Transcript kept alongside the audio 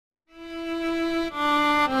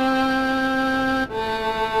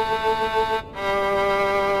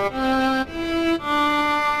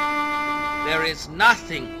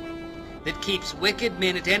nothing that keeps wicked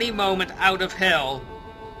men at any moment out of hell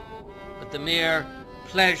but the mere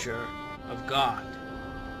pleasure of God.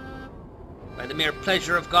 By the mere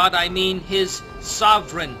pleasure of God, I mean his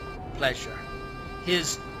sovereign pleasure,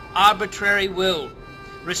 his arbitrary will,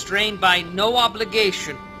 restrained by no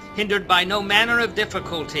obligation, hindered by no manner of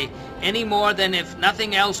difficulty, any more than if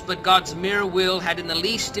nothing else but God's mere will had in the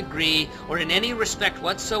least degree, or in any respect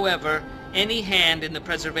whatsoever, any hand in the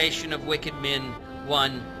preservation of wicked men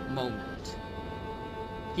one moment.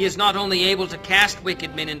 He is not only able to cast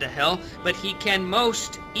wicked men into hell, but he can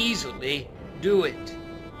most easily do it.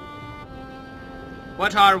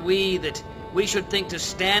 What are we that we should think to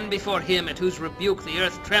stand before him at whose rebuke the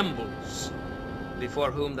earth trembles,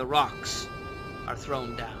 before whom the rocks are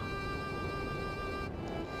thrown down?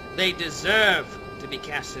 They deserve to be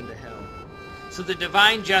cast into hell. So the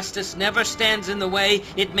divine justice never stands in the way.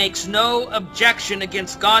 It makes no objection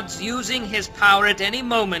against God's using his power at any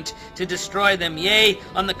moment to destroy them. Yea,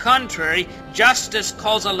 on the contrary, justice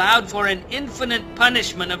calls aloud for an infinite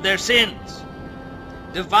punishment of their sins.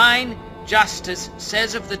 Divine justice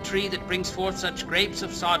says of the tree that brings forth such grapes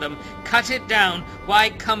of Sodom, cut it down,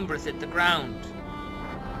 why cumbereth it the ground?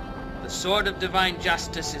 The sword of divine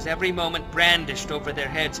justice is every moment brandished over their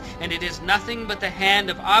heads, and it is nothing but the hand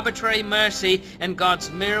of arbitrary mercy and God's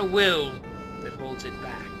mere will that holds it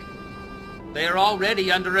back. They are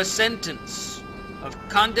already under a sentence of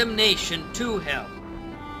condemnation to hell.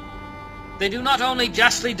 They do not only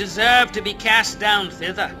justly deserve to be cast down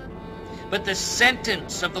thither, but the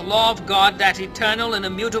sentence of the law of God, that eternal and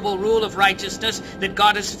immutable rule of righteousness that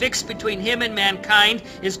God has fixed between him and mankind,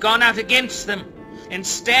 is gone out against them and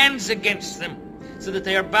stands against them, so that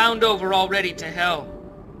they are bound over already to hell.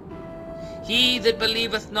 He that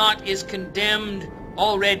believeth not is condemned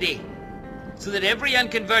already, so that every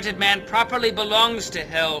unconverted man properly belongs to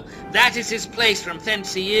hell. That is his place, from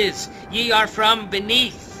thence he is. Ye are from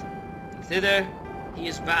beneath, and thither he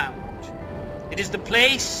is bound. It is the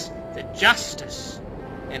place that justice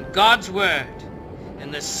and God's word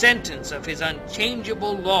and the sentence of his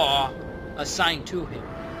unchangeable law assign to him.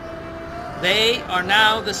 They are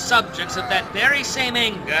now the subjects of that very same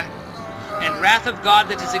anger and wrath of God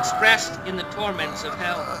that is expressed in the torments of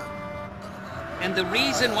hell. And the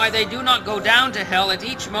reason why they do not go down to hell at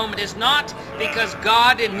each moment is not because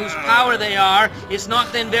God, in whose power they are, is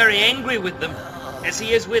not then very angry with them, as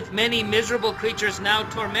he is with many miserable creatures now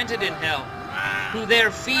tormented in hell, who there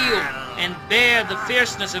feel and bear the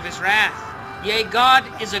fierceness of his wrath. Yea, God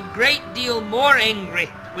is a great deal more angry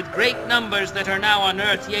with great numbers that are now on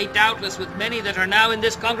earth, yea, doubtless with many that are now in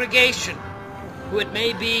this congregation, who it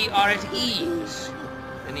may be are at ease,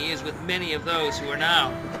 than he is with many of those who are now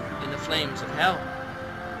in the flames of hell.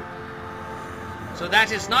 So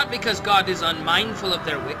that is not because God is unmindful of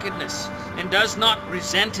their wickedness and does not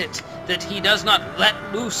resent it, that he does not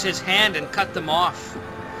let loose his hand and cut them off.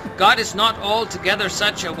 God is not altogether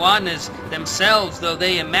such a one as themselves, though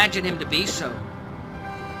they imagine him to be so.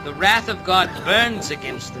 The wrath of God burns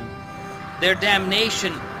against them. Their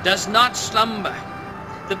damnation does not slumber.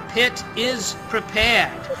 The pit is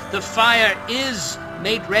prepared. The fire is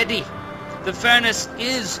made ready. The furnace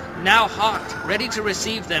is now hot, ready to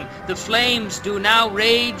receive them. The flames do now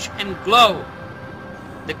rage and glow.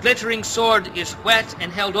 The glittering sword is whet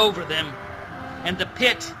and held over them, and the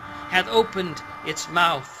pit hath opened its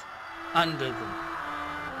mouth under them.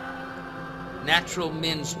 Natural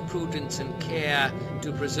men's prudence and care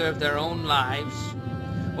to preserve their own lives,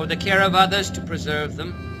 or the care of others to preserve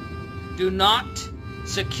them, do not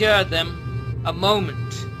secure them a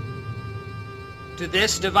moment. To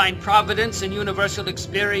this divine providence and universal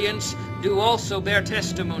experience do also bear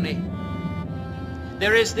testimony.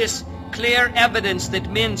 There is this clear evidence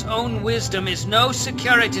that men's own wisdom is no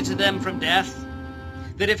security to them from death,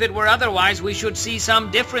 that if it were otherwise we should see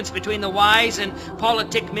some difference between the wise and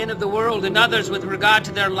politic men of the world and others with regard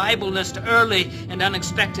to their liableness to early and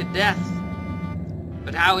unexpected death.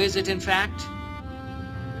 But how is it in fact?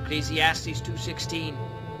 Ecclesiastes 2:16,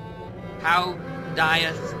 how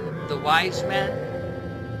dieth the wise man?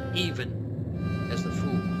 Even as the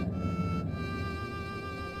fool.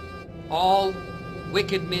 All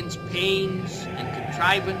wicked men's pains and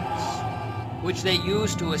contrivance, which they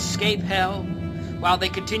use to escape hell, while they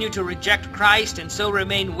continue to reject Christ and so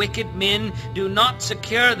remain wicked men, do not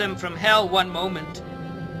secure them from hell one moment.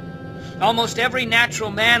 Almost every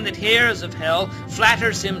natural man that hears of hell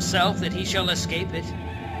flatters himself that he shall escape it.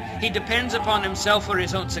 He depends upon himself for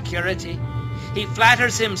his own security. He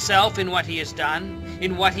flatters himself in what he has done,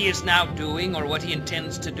 in what he is now doing, or what he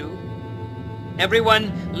intends to do.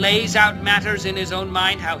 Everyone lays out matters in his own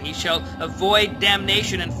mind, how he shall avoid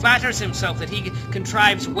damnation, and flatters himself that he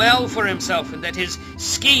contrives well for himself, and that his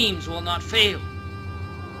schemes will not fail.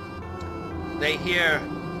 They hear,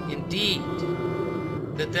 indeed,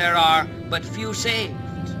 that there are but few saved,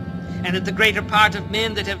 and that the greater part of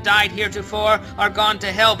men that have died heretofore are gone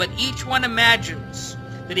to hell, but each one imagines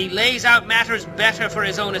that he lays out matters better for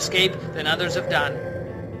his own escape than others have done.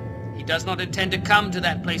 He does not intend to come to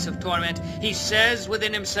that place of torment. He says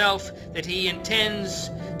within himself that he intends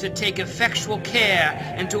to take effectual care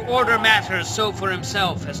and to order matters so for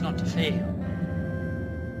himself as not to fail.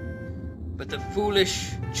 But the foolish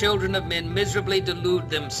children of men miserably delude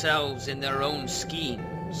themselves in their own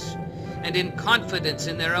schemes, and in confidence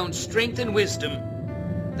in their own strength and wisdom,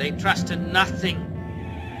 they trust in nothing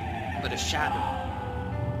but a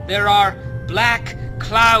shadow. There are black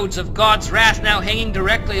clouds of God's wrath now hanging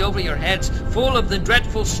directly over your heads, full of the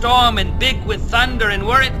dreadful storm and big with thunder, and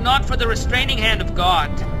were it not for the restraining hand of God,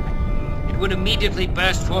 it would immediately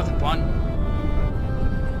burst forth upon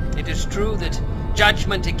you. It is true that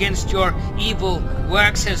judgment against your evil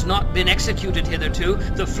works has not been executed hitherto.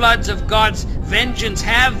 The floods of God's vengeance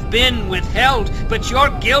have been withheld, but your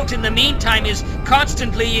guilt in the meantime is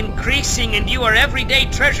constantly increasing, and you are every day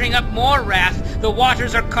treasuring up more wrath. The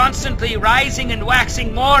waters are constantly rising and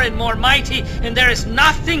waxing more and more mighty, and there is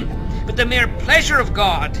nothing but the mere pleasure of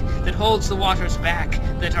God that holds the waters back,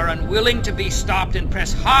 that are unwilling to be stopped and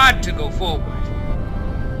press hard to go forward.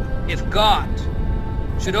 If God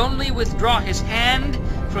should only withdraw his hand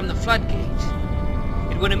from the floodgate,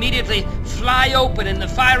 it would immediately fly open, and the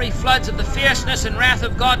fiery floods of the fierceness and wrath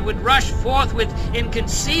of God would rush forth with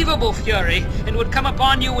inconceivable fury, and would come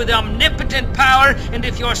upon you with omnipotent power. And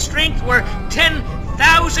if your strength were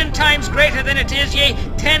 10,000 times greater than it is, yea,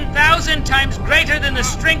 10,000 times greater than the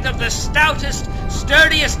strength of the stoutest,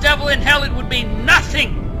 sturdiest devil in hell, it would be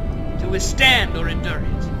nothing to withstand or endure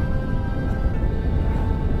it.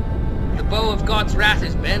 The bow of God's wrath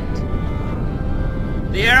is bent.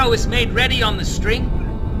 The arrow is made ready on the string,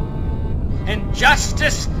 and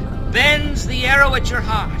justice bends the arrow at your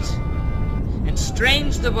heart and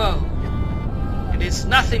strains the bow. It is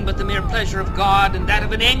nothing but the mere pleasure of God, and that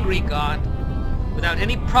of an angry God, without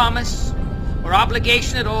any promise or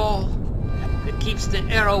obligation at all, that keeps the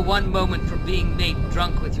arrow one moment from being made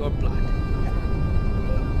drunk with your blood.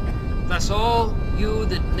 Thus all you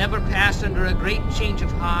that never passed under a great change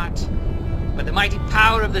of heart, by the mighty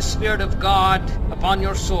power of the Spirit of God upon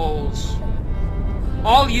your souls,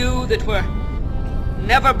 all you that were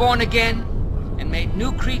never born again and made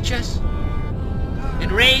new creatures,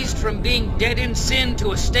 and raised from being dead in sin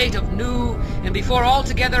to a state of new and before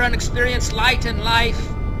altogether unexperienced light and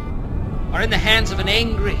life, are in the hands of an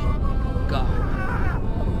angry God.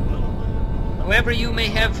 However you may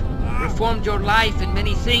have reformed your life in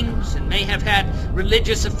many things, and may have had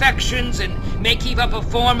religious affections, and may keep up a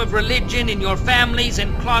form of religion in your families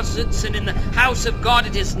and closets and in the house of God,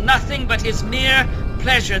 it is nothing but his mere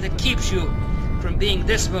pleasure that keeps you from being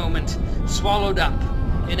this moment swallowed up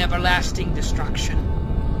in everlasting destruction.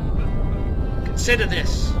 Consider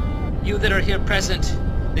this, you that are here present,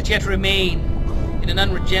 that yet remain in an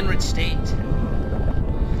unregenerate state,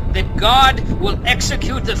 that God will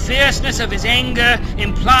execute the fierceness of his anger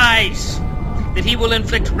implies that he will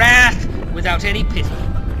inflict wrath without any pity.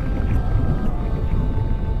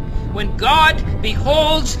 When God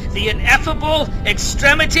beholds the ineffable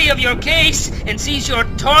extremity of your case, and sees your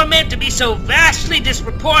torment to be so vastly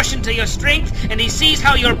disproportioned to your strength, and he sees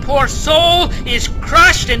how your poor soul is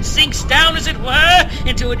crushed and sinks down, as it were,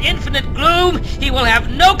 into an infinite gloom, he will have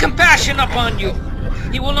no compassion upon you.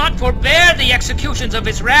 He will not forbear the executions of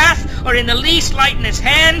his wrath, or in the least lighten his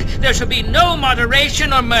hand. There shall be no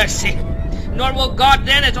moderation or mercy. Nor will God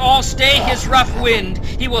then at all stay his rough wind.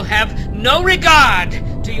 He will have no regard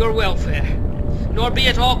to your welfare, nor be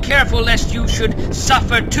at all careful lest you should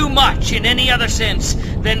suffer too much in any other sense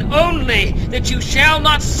than only that you shall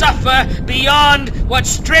not suffer beyond what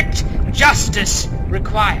strict justice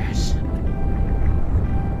requires.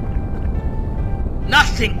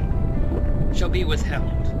 Nothing shall be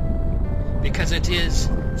withheld, because it is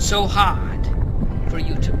so hard for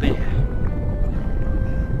you to bear.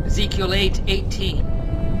 Ezekiel 8:18.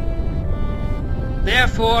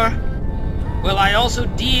 Therefore will I also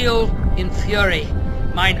deal in fury.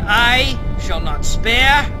 Mine eye shall not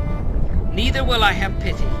spare, neither will I have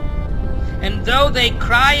pity. And though they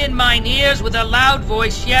cry in mine ears with a loud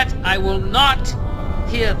voice, yet I will not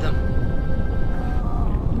hear them.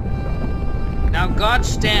 Now God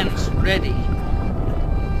stands ready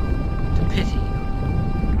to pity you.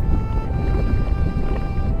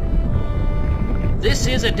 This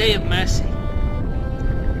is a day of mercy.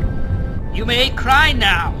 You may cry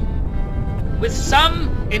now, with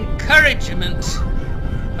some encouragement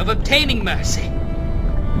of obtaining mercy.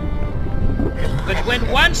 But when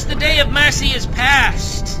once the day of mercy is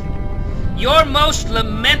past, your most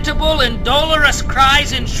lamentable and dolorous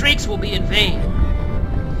cries and shrieks will be in vain.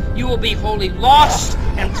 You will be wholly lost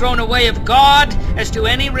and thrown away of God as to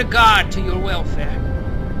any regard to your welfare.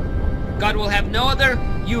 God will have no other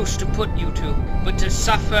use to put you to but to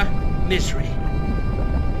suffer misery.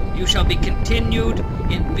 You shall be continued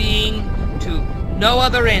in being to no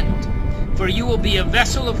other end, for you will be a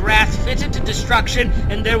vessel of wrath fitted to destruction,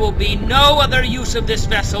 and there will be no other use of this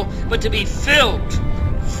vessel but to be filled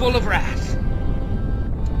full of wrath.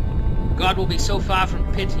 God will be so far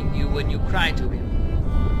from pitying you when you cry to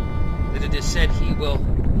him that it is said he will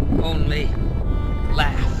only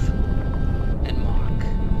laugh and mock.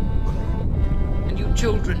 And you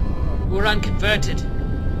children who are unconverted,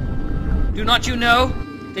 do not you know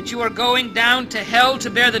that you are going down to hell to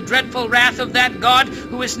bear the dreadful wrath of that God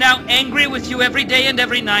who is now angry with you every day and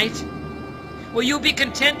every night? Will you be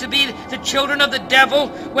content to be the children of the devil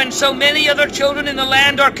when so many other children in the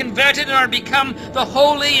land are converted and are become the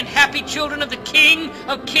holy and happy children of the King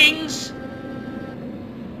of Kings?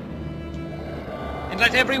 And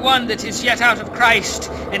let every one that is yet out of Christ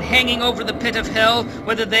and hanging over the pit of hell,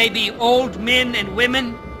 whether they be old men and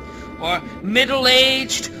women, or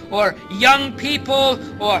middle-aged, or young people,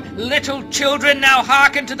 or little children, now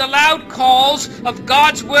hearken to the loud calls of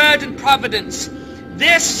God's word and providence.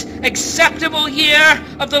 This acceptable year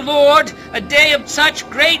of the Lord, a day of such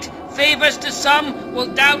great favors to some, will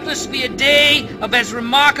doubtless be a day of as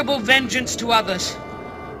remarkable vengeance to others.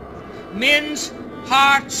 Men's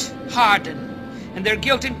hearts harden, and their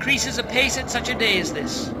guilt increases apace at such a day as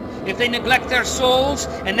this, if they neglect their souls,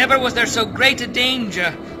 and never was there so great a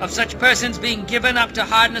danger of such persons being given up to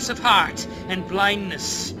hardness of heart and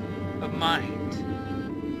blindness of mind.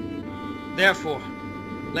 Therefore,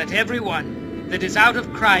 let every one that is out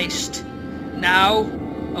of Christ now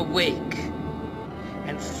awake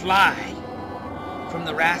and fly from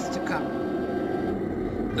the wrath to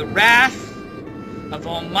come. The wrath of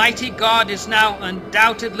Almighty God is now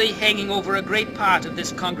undoubtedly hanging over a great part of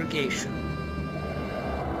this congregation.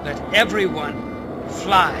 Let everyone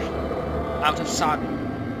fly out of Sodom.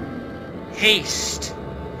 Haste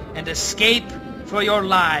and escape for your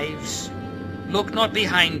lives. Look not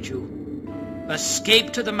behind you.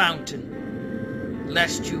 Escape to the mountain,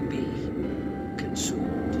 lest you be consumed.